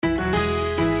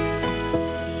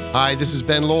Hi, this is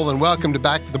Ben Lowell, and welcome to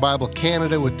Back to the Bible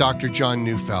Canada with Dr. John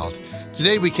Neufeld.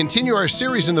 Today we continue our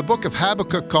series in the book of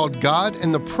Habakkuk called God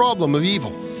and the Problem of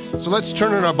Evil. So let's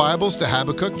turn in our Bibles to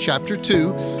Habakkuk chapter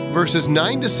 2, verses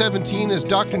 9 to 17, as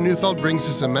Dr. Neufeld brings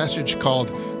us a message called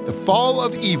The Fall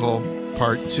of Evil,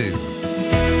 Part 2.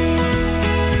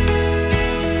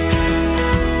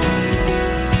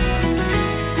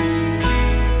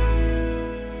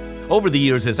 Over the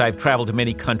years, as I've traveled to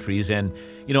many countries and,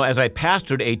 as I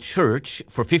pastored a church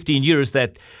for 15 years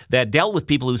that dealt with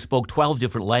people who spoke 12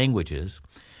 different languages,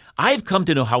 I've come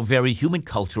to know how varied human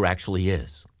culture actually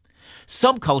is.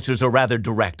 Some cultures are rather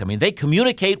direct. They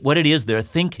communicate what it is they're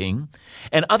thinking,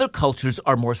 and other cultures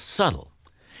are more subtle.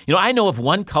 I know of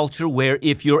one culture where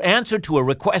if your answer to a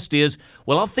request is,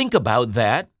 well, I'll think about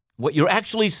that, what you're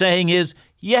actually saying is,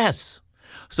 yes.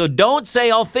 So don't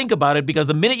say, I'll think about it, because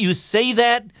the minute you say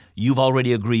that, you've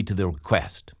already agreed to the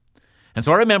request. And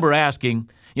so I remember asking,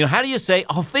 how do you say,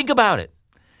 I'll think about it?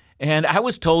 And I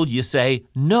was told you say,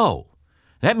 no.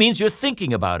 That means you're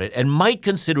thinking about it and might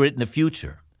consider it in the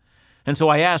future. And so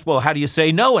I asked, well, how do you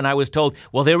say no? And I was told,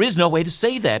 well, there is no way to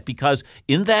say that, because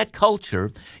in that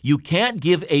culture, you can't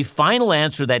give a final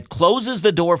answer that closes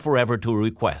the door forever to a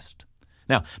request.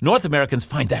 Now, North Americans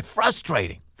find that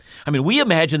frustrating. We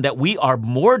imagine that we are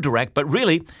more direct, but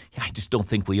really, I just don't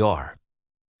think we are.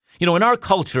 In our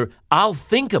culture, I'll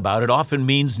think about it often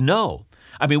means no.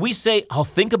 We say, I'll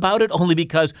think about it only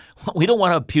because we don't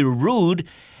want to appear rude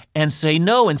and say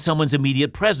no in someone's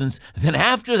immediate presence. Then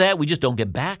after that, we just don't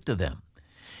get back to them.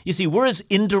 You see, we're as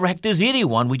indirect as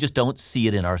anyone. We just don't see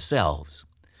it in ourselves.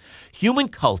 Human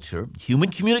culture, human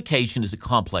communication is a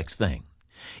complex thing.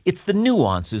 It's the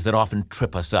nuances that often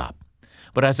trip us up.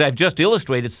 But as I've just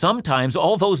illustrated, sometimes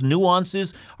all those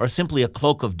nuances are simply a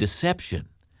cloak of deception.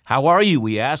 How are you,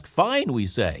 we ask. Fine, we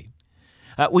say.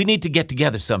 We need to get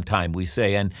together sometime, we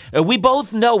say. And we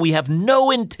both know we have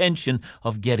no intention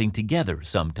of getting together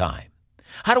sometime.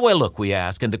 How do I look, we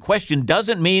ask. And the question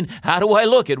doesn't mean, how do I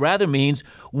look? It rather means,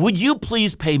 would you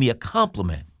please pay me a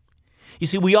compliment? You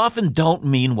see, we often don't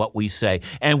mean what we say.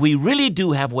 And we really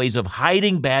do have ways of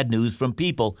hiding bad news from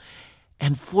people.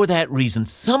 And for that reason,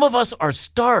 some of us are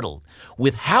startled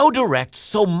with how direct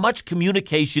so much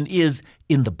communication is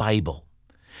in the Bible.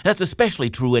 That's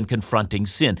especially true in confronting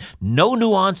sin. No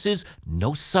nuances,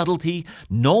 no subtlety,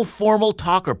 no formal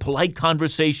talk or polite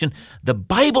conversation. The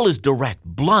Bible is direct,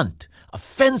 blunt,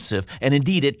 offensive, and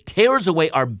indeed it tears away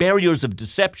our barriers of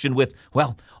deception with,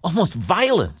 almost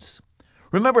violence.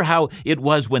 Remember how it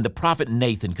was when the prophet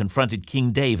Nathan confronted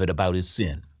King David about his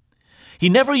sin. He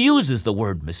never uses the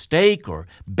word mistake or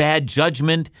bad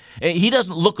judgment. He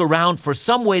doesn't look around for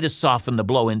some way to soften the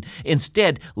blow. And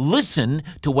instead, listen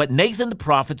to what Nathan the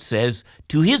prophet says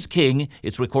to his king.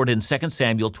 It's recorded in 2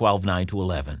 Samuel 12,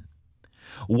 9-11.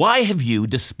 Why have you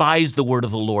despised the word of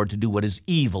the Lord to do what is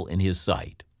evil in his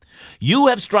sight? You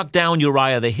have struck down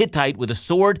Uriah the Hittite with a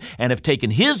sword and have taken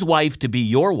his wife to be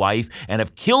your wife and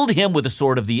have killed him with the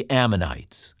sword of the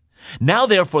Ammonites. Now,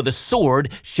 therefore, the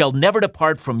sword shall never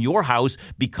depart from your house,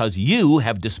 because you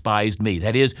have despised me.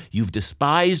 That is, you've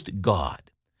despised God.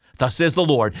 Thus says the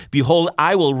Lord, behold,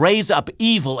 I will raise up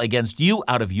evil against you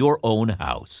out of your own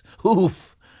house.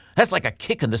 Oof! That's like a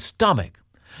kick in the stomach.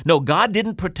 No, God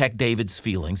didn't protect David's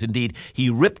feelings. Indeed, he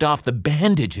ripped off the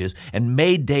bandages and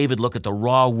made David look at the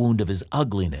raw wound of his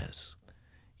ugliness.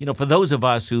 For those of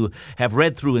us who have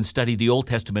read through and studied the Old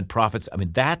Testament prophets,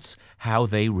 that's how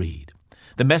they read.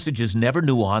 The message is never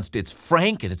nuanced, it's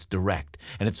frank and it's direct,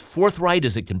 and it's forthright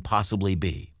as it can possibly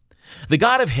be. The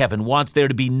God of heaven wants there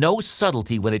to be no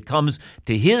subtlety when it comes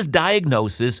to his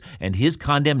diagnosis and his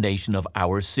condemnation of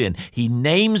our sin. He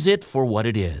names it for what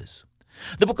it is.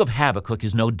 The book of Habakkuk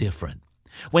is no different.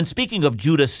 When speaking of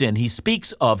Judah's sin, he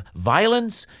speaks of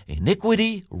violence,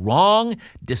 iniquity, wrong,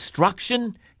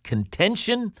 destruction,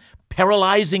 contention,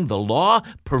 paralyzing the law,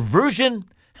 perversion.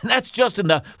 And that's just in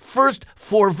the first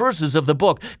 4 verses of the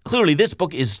book. Clearly, this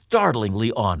book is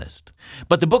startlingly honest.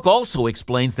 But the book also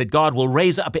explains that God will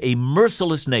raise up a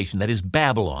merciless nation, that is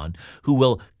Babylon, who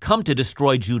will come to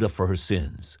destroy Judah for her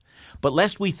sins. But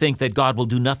lest we think that God will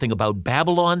do nothing about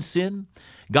Babylon's sin,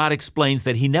 God explains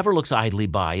that he never looks idly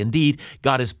by. Indeed,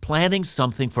 God is planning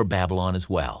something for Babylon as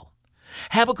well.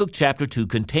 Habakkuk chapter 2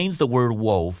 contains the word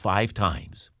woe 5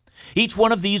 times. Each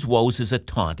one of these woes is a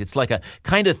taunt. It's like a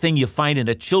kind of thing you find in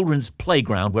a children's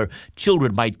playground where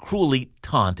children might cruelly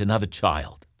taunt another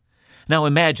child. Now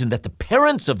imagine that the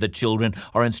parents of the children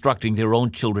are instructing their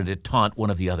own children to taunt one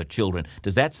of the other children.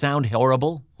 Does that sound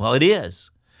horrible? Well, it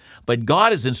is. But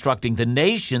God is instructing the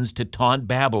nations to taunt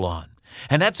Babylon.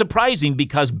 And that's surprising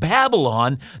because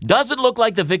Babylon doesn't look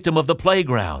like the victim of the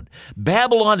playground.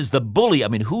 Babylon is the bully.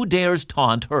 Who dares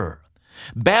taunt her?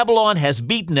 Babylon has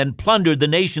beaten and plundered the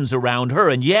nations around her,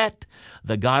 and yet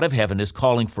the God of heaven is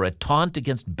calling for a taunt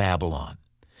against Babylon.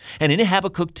 And in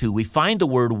Habakkuk 2, we find the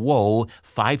word woe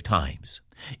 5 times.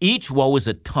 Each woe is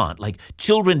a taunt, like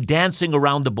children dancing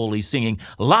around the bully singing,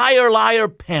 "Liar, liar,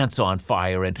 pants on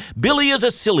fire," and "Billy is a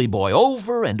silly boy,"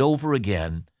 over and over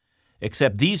again.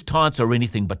 Except these taunts are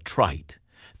anything but trite.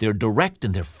 They're direct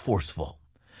and they're forceful.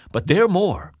 But they're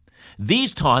more.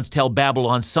 These taunts tell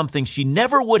Babylon something she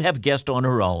never would have guessed on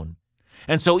her own.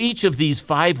 And so each of these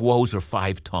 5 woes are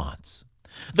 5 taunts.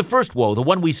 The first woe, the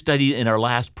one we studied in our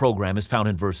last program, is found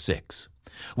in verse 6.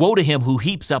 Woe to him who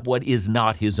heaps up what is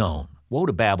not his own. Woe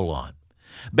to Babylon.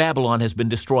 Babylon has been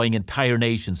destroying entire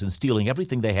nations and stealing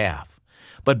everything they have.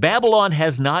 But Babylon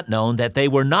has not known that they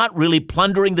were not really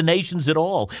plundering the nations at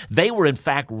all. They were in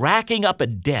fact racking up a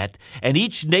debt, and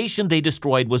each nation they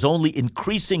destroyed was only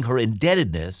increasing her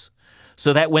indebtedness,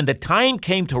 so that when the time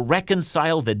came to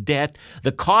reconcile the debt,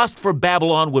 the cost for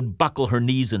Babylon would buckle her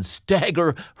knees and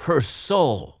stagger her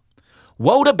soul.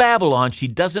 Woe to Babylon, she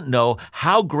doesn't know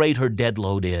how great her debt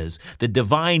load is. The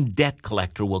divine debt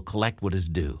collector will collect what is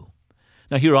due.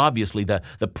 Now here, obviously, the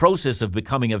process of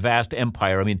becoming a vast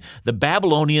empire, the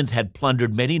Babylonians had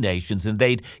plundered many nations, and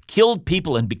they'd killed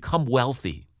people and become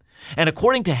wealthy. And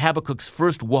according to Habakkuk's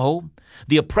first woe,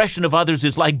 the oppression of others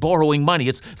is like borrowing money.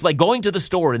 It's like going to the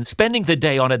store and spending the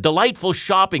day on a delightful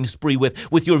shopping spree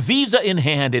with your visa in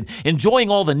hand and enjoying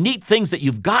all the neat things that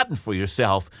you've gotten for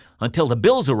yourself until the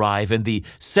bills arrive and the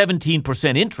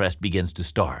 17% interest begins to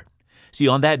start. See,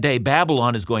 on that day,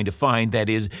 Babylon is going to find that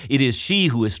it is she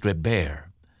who is stripped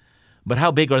bare. But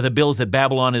how big are the bills that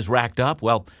Babylon has racked up?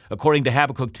 Well, according to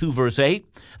Habakkuk 2, verse 8,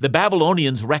 the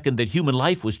Babylonians reckoned that human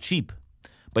life was cheap.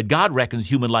 But God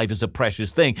reckons human life is a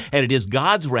precious thing, and it is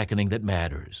God's reckoning that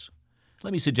matters.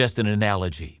 Let me suggest an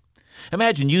analogy.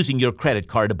 Imagine using your credit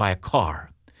card to buy a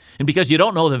car. And because you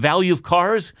don't know the value of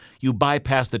cars, you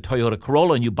bypass the Toyota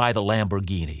Corolla and you buy the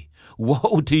Lamborghini.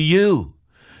 Woe to you!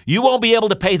 You won't be able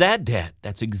to pay that debt.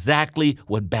 That's exactly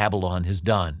what Babylon has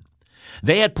done.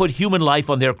 They had put human life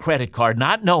on their credit card,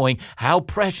 not knowing how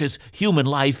precious human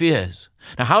life is.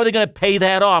 Now, how are they going to pay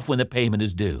that off when the payment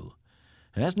is due?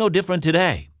 And that's no different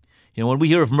today. When we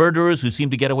hear of murderers who seem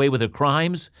to get away with their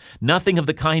crimes, nothing of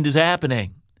the kind is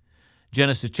happening.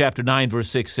 Genesis chapter 9, verse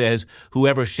 6 says,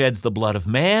 "Whoever sheds the blood of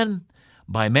man,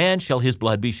 by man shall his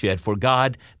blood be shed, for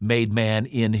God made man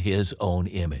in his own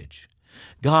image."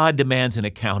 God demands an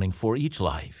accounting for each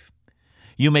life.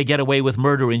 You may get away with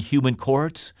murder in human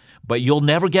courts, but you'll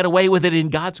never get away with it in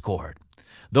God's court.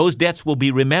 Those debts will be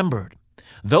remembered.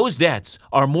 Those debts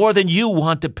are more than you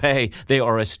want to pay. They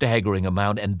are a staggering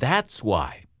amount, and that's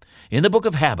why, in the book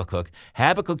of Habakkuk,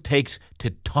 Habakkuk takes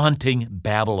to taunting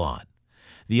Babylon.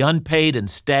 The unpaid and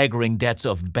staggering debts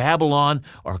of Babylon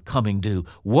are coming due.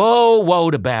 Woe, woe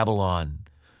to Babylon!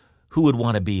 Who would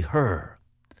want to be her?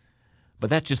 But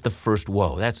that's just the first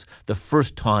woe. That's the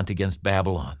first taunt against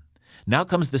Babylon. Now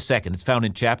comes the second. It's found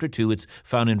in chapter 2. It's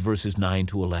found in verses 9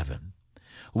 to 11.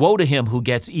 Woe to him who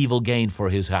gets evil gain for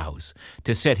his house,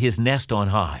 to set his nest on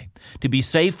high, to be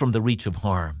safe from the reach of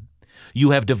harm.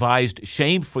 You have devised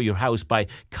shame for your house by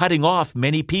cutting off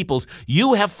many peoples.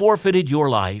 You have forfeited your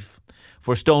life,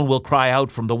 for stone will cry out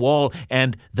from the wall,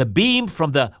 and the beam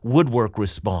from the woodwork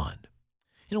respond.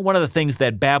 One of the things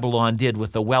that Babylon did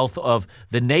with the wealth of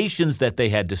the nations that they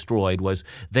had destroyed was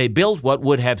they built what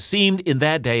would have seemed in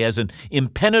that day as an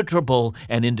impenetrable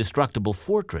and indestructible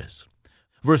fortress.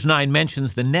 Verse 9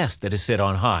 mentions the nest that is set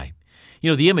on high.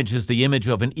 The image is the image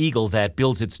of an eagle that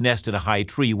builds its nest in a high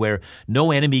tree where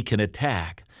no enemy can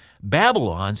attack.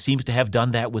 Babylon seems to have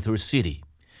done that with her city.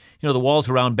 The walls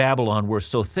around Babylon were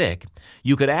so thick,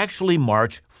 you could actually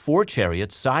march 4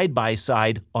 chariots side by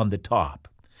side on the top.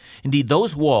 Indeed,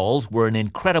 those walls were an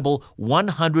incredible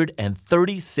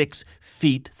 136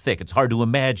 feet thick. It's hard to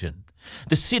imagine.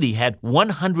 The city had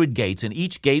 100 gates, and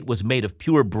each gate was made of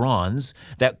pure bronze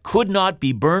that could not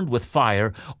be burned with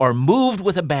fire or moved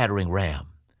with a battering ram.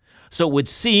 So it would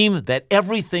seem that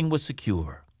everything was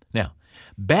secure. Now,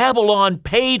 Babylon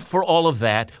paid for all of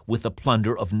that with the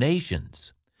plunder of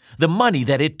nations. The money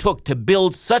that it took to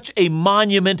build such a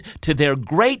monument to their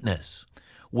greatness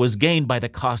was gained by the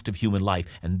cost of human life,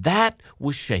 and that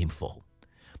was shameful.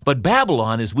 But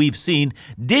Babylon, as we've seen,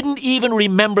 didn't even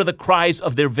remember the cries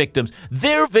of their victims.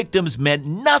 Their victims meant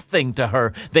nothing to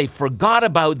her. They forgot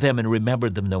about them and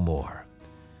remembered them no more.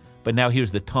 But now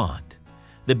here's the taunt.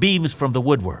 The beams from the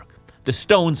woodwork, the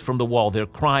stones from the wall, they're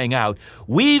crying out,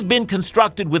 "We've been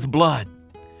constructed with blood,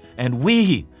 and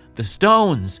we, The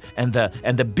stones and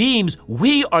the beams,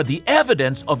 we are the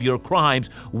evidence of your crimes.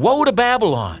 Woe to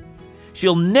Babylon!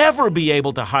 She'll never be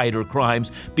able to hide her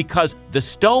crimes because the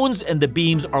stones and the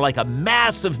beams are like a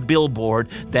massive billboard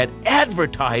that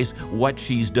advertise what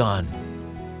she's done.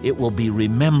 It will be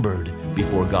remembered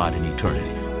before God in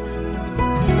eternity.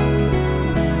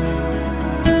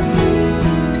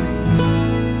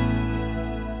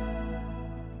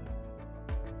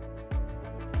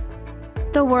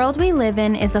 The world we live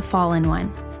in is a fallen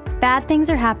one. Bad things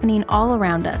are happening all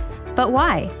around us. But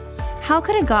why? How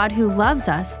could a God who loves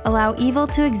us allow evil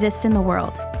to exist in the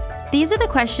world? These are the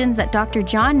questions that Dr.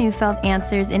 John Neufeld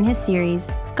answers in his series,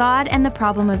 God and the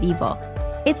Problem of Evil.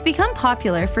 It's become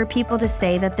popular for people to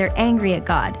say that they're angry at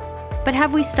God. But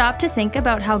have we stopped to think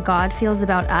about how God feels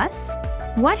about us?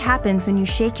 What happens when you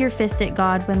shake your fist at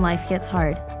God when life gets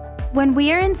hard? When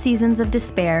we are in seasons of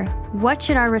despair, what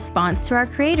should our response to our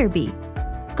Creator be?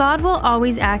 God will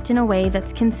always act in a way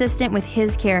that's consistent with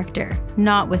His character,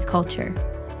 not with culture.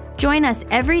 Join us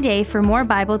every day for more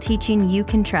Bible teaching you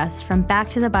can trust from Back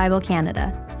to the Bible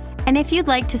Canada. And if you'd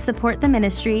like to support the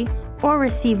ministry or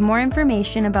receive more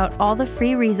information about all the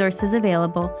free resources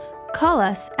available, call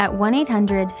us at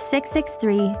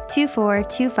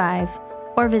 1-800-663-2425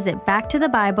 or visit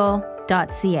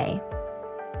backtothebible.ca.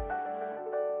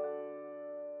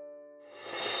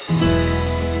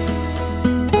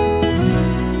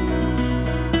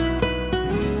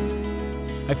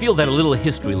 I feel that a little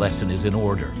history lesson is in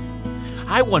order.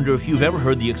 I wonder if you've ever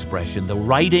heard the expression, the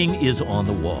writing is on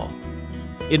the wall.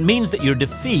 It means that your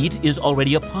defeat is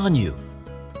already upon you.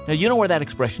 Now, you know where that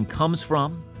expression comes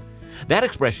from? That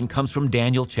expression comes from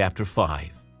Daniel chapter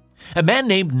 5. A man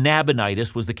named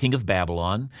Nabonidus was the king of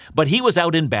Babylon, but he was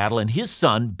out in battle, and his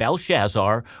son,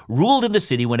 Belshazzar, ruled in the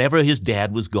city whenever his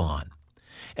dad was gone.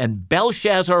 And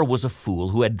Belshazzar was a fool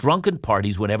who had drunken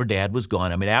parties whenever Dad was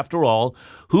gone. I mean, after all,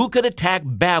 who could attack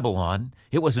Babylon?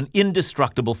 It was an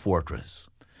indestructible fortress.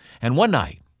 And one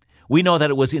night, we know that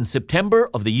it was in September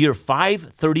of the year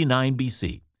 539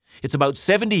 BC. It's about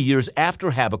 70 years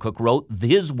after Habakkuk wrote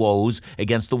his woes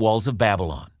against the walls of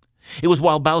Babylon. It was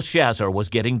while Belshazzar was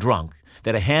getting drunk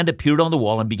that a hand appeared on the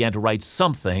wall and began to write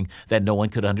something that no one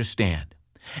could understand.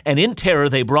 And in terror,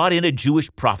 they brought in a Jewish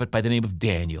prophet by the name of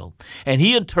Daniel, and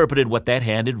he interpreted what that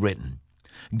hand had written.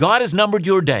 God has numbered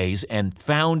your days and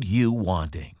found you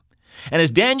wanting. And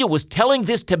as Daniel was telling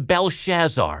this to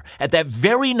Belshazzar, at that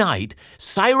very night,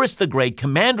 Cyrus the Great,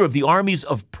 commander of the armies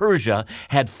of Persia,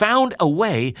 had found a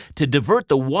way to divert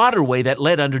the waterway that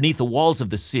led underneath the walls of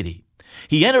the city.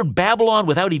 He entered Babylon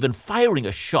without even firing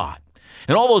a shot.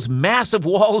 And all those massive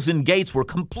walls and gates were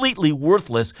completely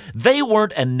worthless. They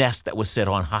weren't a nest that was set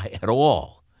on high at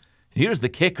all. And here's the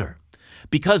kicker.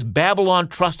 Because Babylon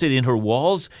trusted in her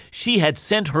walls, she had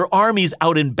sent her armies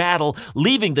out in battle,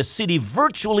 leaving the city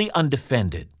virtually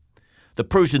undefended. The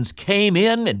Persians came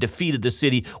in and defeated the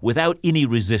city without any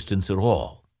resistance at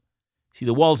all. See,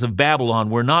 the walls of Babylon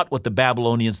were not what the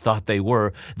Babylonians thought they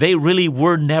were. They really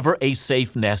were never a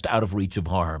safe nest out of reach of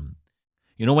harm.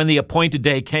 You know, when the appointed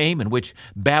day came in which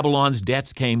Babylon's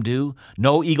debts came due,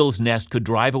 no eagle's nest could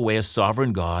drive away a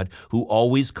sovereign God who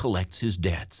always collects his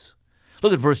debts.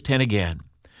 Look at verse 10 again.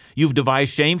 You've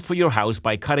devised shame for your house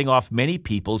by cutting off many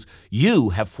peoples. You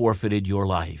have forfeited your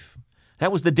life.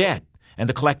 That was the debt, and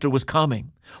the collector was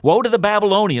coming. Woe to the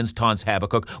Babylonians, taunts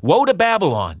Habakkuk. Woe to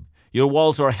Babylon. Your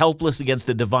walls are helpless against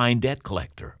the divine debt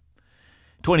collector.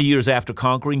 20 years after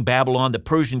conquering Babylon, the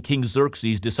Persian king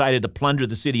Xerxes decided to plunder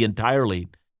the city entirely.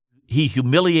 He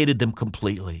humiliated them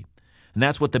completely. And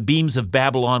that's what the beams of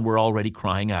Babylon were already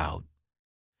crying out.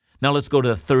 Now let's go to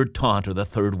the third taunt, or the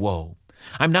third woe.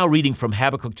 I'm now reading from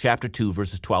Habakkuk chapter 2,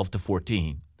 verses 12 to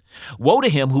 14. Woe to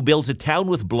him who builds a town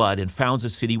with blood and founds a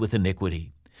city with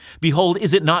iniquity. Behold,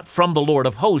 is it not from the Lord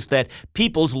of hosts that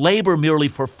peoples labor merely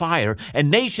for fire,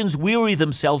 and nations weary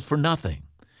themselves for nothing?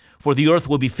 For the earth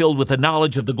will be filled with the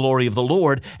knowledge of the glory of the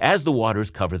Lord as the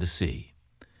waters cover the sea.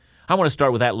 I want to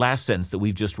start with that last sentence that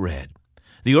we've just read.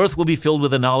 The earth will be filled with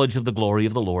the knowledge of the glory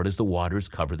of the Lord as the waters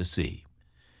cover the sea.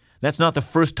 That's not the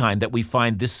first time that we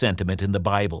find this sentiment in the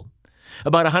Bible.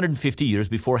 About 150 years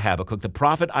before Habakkuk, the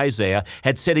prophet Isaiah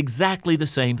had said exactly the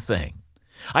same thing.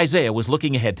 Isaiah was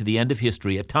looking ahead to the end of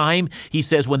history, a time, he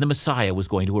says, when the Messiah was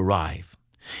going to arrive.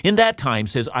 In that time,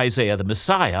 says Isaiah, the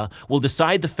Messiah will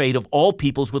decide the fate of all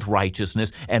peoples with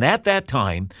righteousness, and at that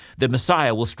time, the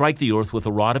Messiah will strike the earth with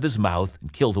the rod of his mouth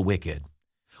and kill the wicked.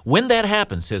 When that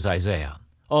happens, says Isaiah,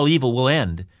 all evil will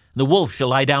end, and the wolf shall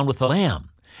lie down with the lamb,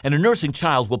 and a nursing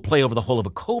child will play over the hole of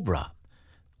a cobra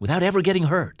without ever getting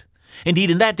hurt.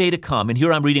 Indeed, in that day to come, and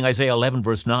here I'm reading Isaiah 11,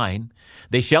 verse 9,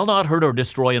 they shall not hurt or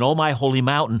destroy in all my holy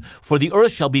mountain, for the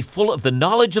earth shall be full of the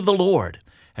knowledge of the Lord,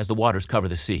 as the waters cover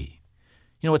the sea.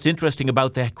 You know what's interesting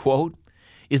about that quote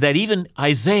is that even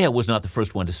Isaiah was not the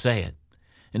first one to say it.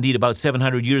 Indeed, about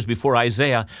 700 years before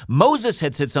Isaiah, Moses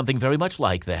had said something very much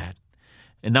like that.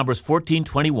 In Numbers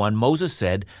 14:21, Moses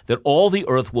said that all the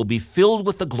earth will be filled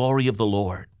with the glory of the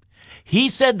Lord. He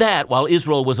said that while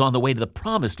Israel was on the way to the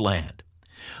promised land.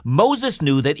 Moses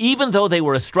knew that even though they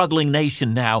were a struggling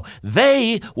nation now,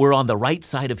 they were on the right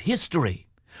side of history.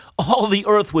 All the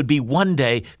earth would be one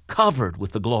day covered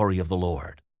with the glory of the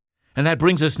Lord. And that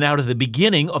brings us now to the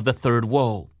beginning of the third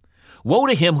woe. Woe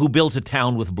to him who builds a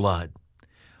town with blood.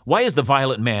 Why is the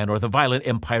violent man or the violent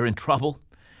empire in trouble?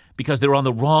 Because they're on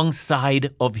the wrong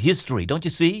side of history, don't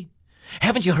you see?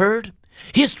 Haven't you heard?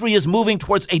 History is moving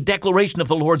towards a declaration of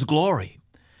the Lord's glory.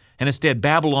 And instead,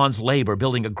 Babylon's labor,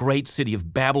 building a great city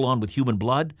of Babylon with human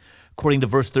blood, according to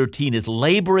verse 13, is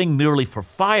laboring merely for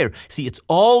fire. See, it's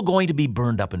all going to be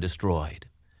burned up and destroyed.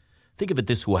 Think of it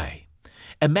this way.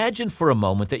 Imagine for a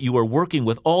moment that you were working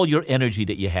with all your energy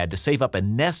that you had to save up a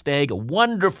nest egg, a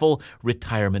wonderful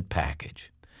retirement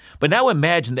package. But now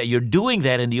imagine that you're doing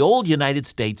that in the old United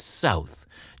States South,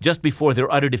 just before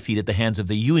their utter defeat at the hands of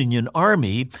the Union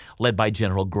Army led by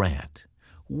General Grant.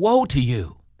 Woe to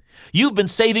you! You've been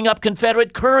saving up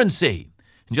Confederate currency.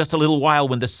 In just a little while,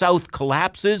 when the South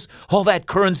collapses, all that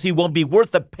currency won't be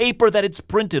worth the paper that it's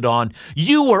printed on.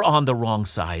 You were on the wrong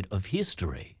side of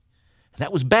history. And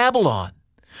that was Babylon.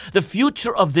 The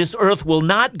future of this earth will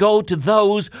not go to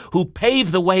those who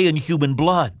pave the way in human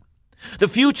blood. The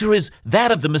future is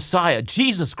that of the Messiah.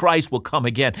 Jesus Christ will come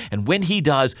again, and when he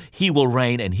does, he will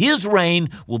reign, and his reign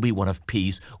will be one of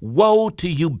peace. Woe to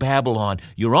you, Babylon!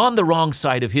 You're on the wrong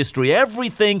side of history.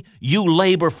 Everything you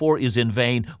labor for is in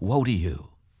vain. Woe to you!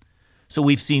 So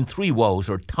we've seen three woes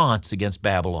or taunts against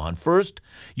Babylon. First,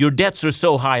 your debts are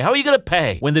so high. How are you going to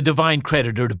pay when the divine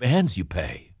creditor demands you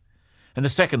pay? And the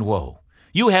second woe,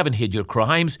 you haven't hid your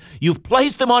crimes. You've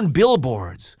placed them on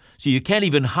billboards, so you can't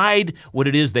even hide what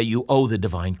it is that you owe the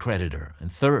divine creditor.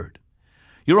 And third,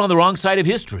 you're on the wrong side of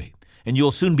history, and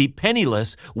you'll soon be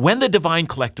penniless when the divine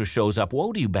collector shows up.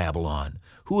 Woe to you, Babylon!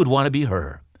 Who would want to be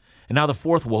her? And now the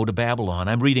fourth woe to Babylon.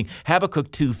 I'm reading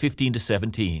Habakkuk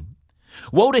 2:15-17.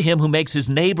 Woe to him who makes his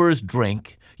neighbors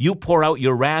drink. You pour out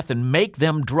your wrath and make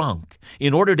them drunk,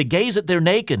 in order to gaze at their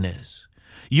nakedness.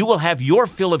 You will have your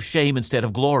fill of shame instead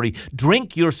of glory.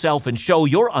 Drink yourself and show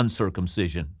your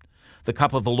uncircumcision. The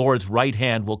cup of the Lord's right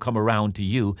hand will come around to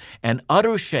you, and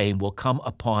utter shame will come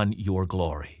upon your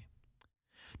glory.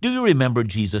 Do you remember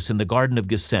Jesus in the Garden of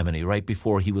Gethsemane right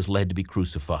before he was led to be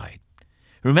crucified?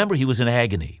 Remember, he was in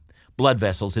agony. Blood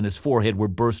vessels in his forehead were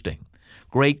bursting.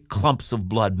 Great clumps of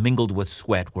blood mingled with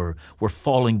sweat were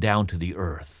falling down to the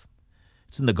earth.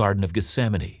 It's in the Garden of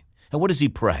Gethsemane. And what does he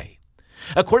pray?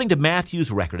 According to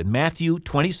Matthew's record, in Matthew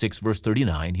 26, verse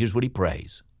 39, here's what he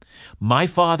prays. My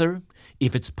Father,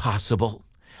 if it's possible,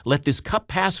 let this cup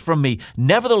pass from me.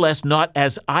 Nevertheless, not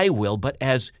as I will, but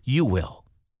as you will.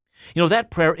 You know,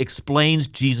 that prayer explains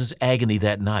Jesus' agony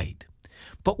that night.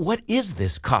 But what is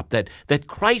this cup that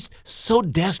Christ so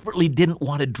desperately didn't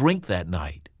want to drink that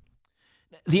night?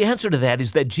 The answer to that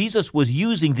is that Jesus was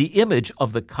using the image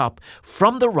of the cup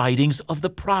from the writings of the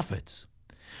prophets.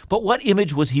 But what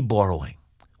image was he borrowing?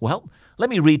 Well, let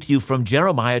me read to you from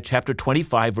Jeremiah chapter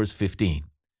 25, verse 15.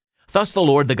 Thus the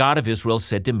Lord, the God of Israel,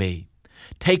 said to me,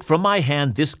 Take from my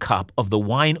hand this cup of the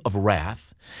wine of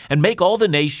wrath, and make all the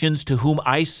nations to whom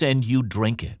I send you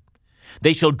drink it.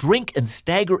 They shall drink and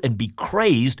stagger and be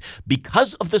crazed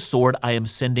because of the sword I am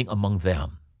sending among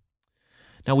them.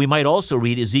 Now, we might also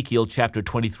read Ezekiel chapter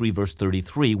 23, verse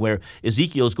 33, where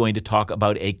Ezekiel is going to talk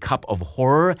about a cup of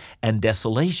horror and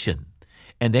desolation.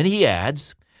 And then he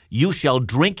adds, You shall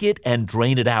drink it and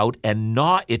drain it out, and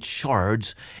gnaw its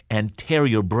shards, and tear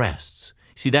your breasts.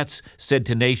 See, that's said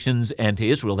to nations and to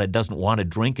Israel that doesn't want to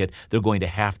drink it. They're going to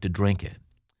have to drink it.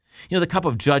 You know, the cup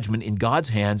of judgment in God's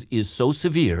hands is so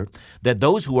severe that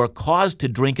those who are caused to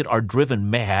drink it are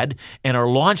driven mad and are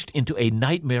launched into a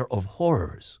nightmare of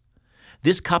horrors.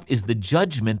 This cup is the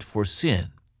judgment for sin.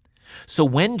 So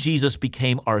when Jesus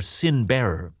became our sin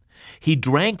bearer, he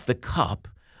drank the cup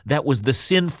that was the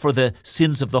sin for the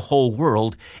sins of the whole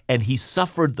world, and he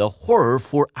suffered the horror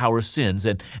for our sins.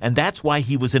 And that's why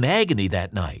he was in agony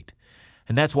that night.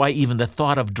 And that's why even the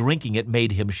thought of drinking it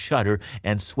made him shudder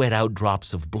and sweat out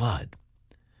drops of blood.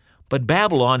 But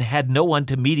Babylon had no one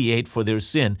to mediate for their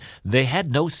sin. They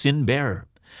had no sin bearer.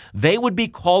 They would be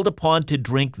called upon to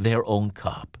drink their own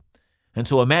cup. And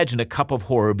so imagine a cup of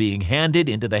horror being handed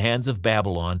into the hands of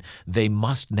Babylon. They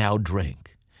must now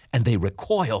drink. and they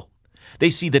recoil. They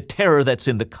see the terror that's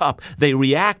in the cup. They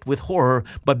react with horror,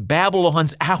 but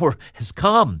Babylon's hour has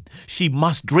come. She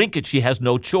must drink it. She has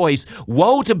no choice.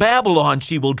 Woe to Babylon,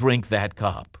 she will drink that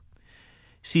cup.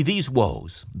 See, these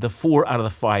woes, the 4 out of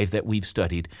the 5 that we've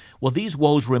studied, well, these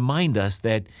woes remind us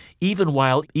that even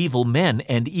while evil men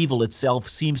and evil itself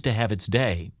seems to have its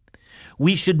day,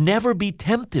 we should never be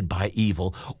tempted by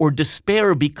evil or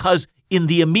despair because in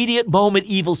the immediate moment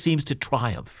evil seems to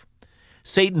triumph.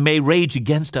 Satan may rage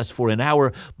against us for an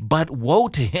hour, but woe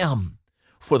to him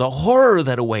for the horror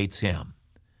that awaits him.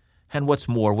 And what's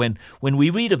more, when we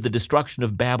read of the destruction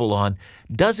of Babylon,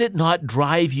 does it not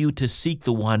drive you to seek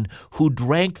the one who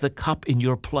drank the cup in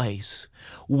your place?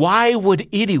 Why would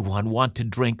anyone want to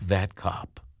drink that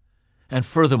cup? And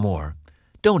furthermore,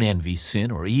 don't envy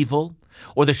sin or evil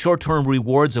or the short-term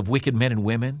rewards of wicked men and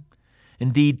women.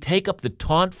 Indeed, take up the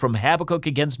taunt from Habakkuk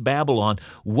against Babylon.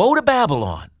 Woe to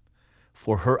Babylon,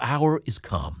 for her hour is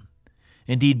come.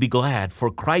 Indeed, be glad,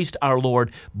 for Christ our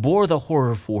Lord bore the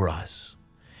horror for us.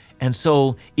 And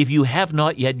so, if you have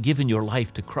not yet given your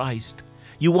life to Christ,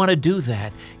 you want to do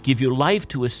that. Give your life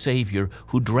to a Savior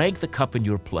who drank the cup in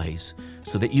your place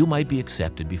so that you might be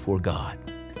accepted before God.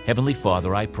 Heavenly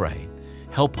Father, I pray,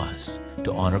 help us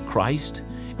to honor Christ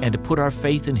and to put our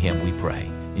faith in Him, we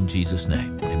pray. In Jesus'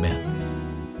 name, amen.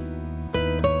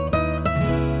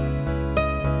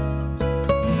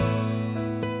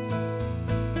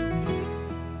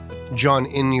 John,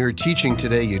 in your teaching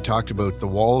today, you talked about the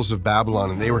walls of Babylon,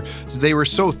 and they were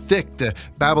so thick, the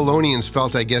Babylonians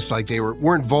felt, I guess, like they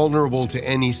weren't vulnerable to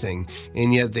anything,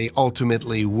 and yet they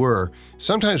ultimately were.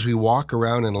 Sometimes we walk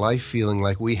around in life feeling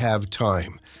like we have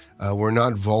time. We're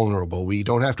not vulnerable. We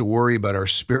don't have to worry about our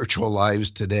spiritual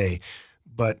lives today,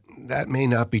 but that may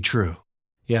not be true.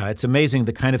 Yeah, it's amazing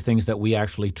the kind of things that we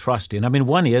actually trust in. I mean,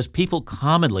 one is people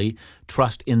commonly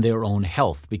trust in their own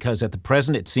health because at the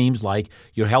present it seems like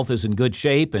your health is in good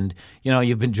shape and,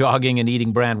 you've been jogging and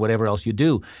eating bran, whatever else you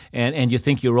do, and you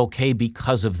think you're okay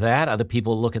because of that. Other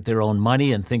people look at their own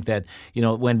money and think that,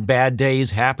 when bad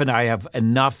days happen, I have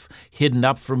enough hidden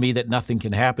up for me that nothing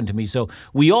can happen to me. So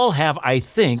we all have, I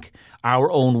think, our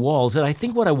own walls. And I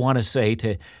think what I want to say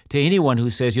to anyone who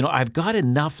says, I've got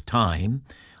enough time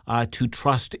to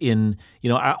trust in,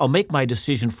 I'll make my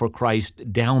decision for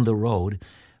Christ down the road.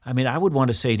 I mean, I would want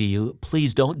to say to you,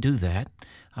 please don't do that.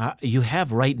 You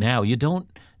have right now. You don't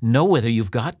know whether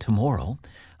you've got tomorrow.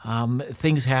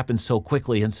 Things happen so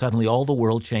quickly and suddenly all the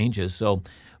world changes. So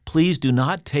please do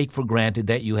not take for granted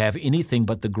that you have anything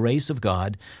but the grace of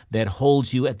God that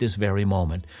holds you at this very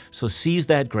moment. So seize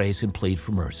that grace and plead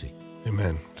for mercy.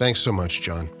 Amen. Thanks so much,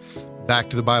 John. Back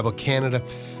to the Bible Canada,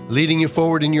 leading you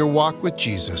forward in your walk with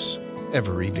Jesus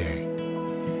every day.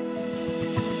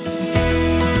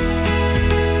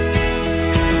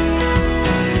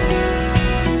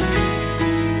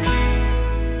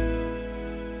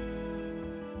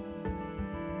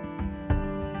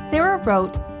 Sarah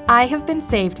wrote, "I have been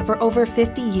saved for over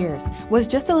 50 years, was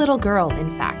just a little girl,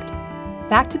 in fact.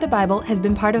 Back to the Bible has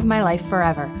been part of my life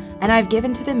forever, and I've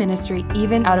given to the ministry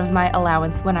even out of my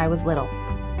allowance when I was little.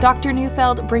 Dr.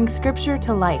 Neufeld brings scripture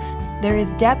to life. There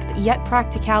is depth yet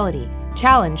practicality,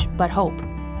 challenge but hope.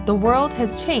 The world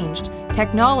has changed,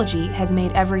 technology has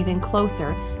made everything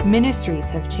closer,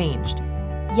 ministries have changed.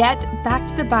 Yet, Back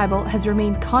to the Bible has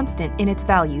remained constant in its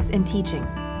values and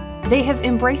teachings. They have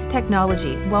embraced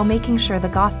technology while making sure the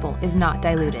gospel is not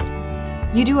diluted.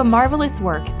 You do a marvelous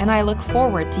work, and I look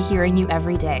forward to hearing you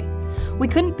every day. We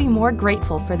couldn't be more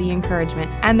grateful for the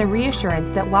encouragement and the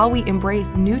reassurance that while we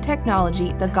embrace new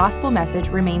technology, the gospel message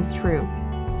remains true.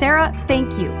 Sarah,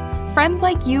 thank you. Friends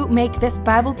like you make this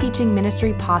Bible teaching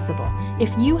ministry possible.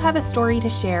 If you have a story to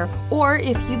share, or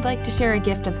if you'd like to share a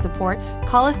gift of support,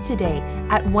 call us today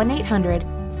at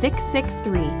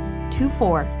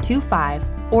 1-800-663-2425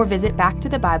 or visit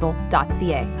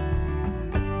backtothebible.ca.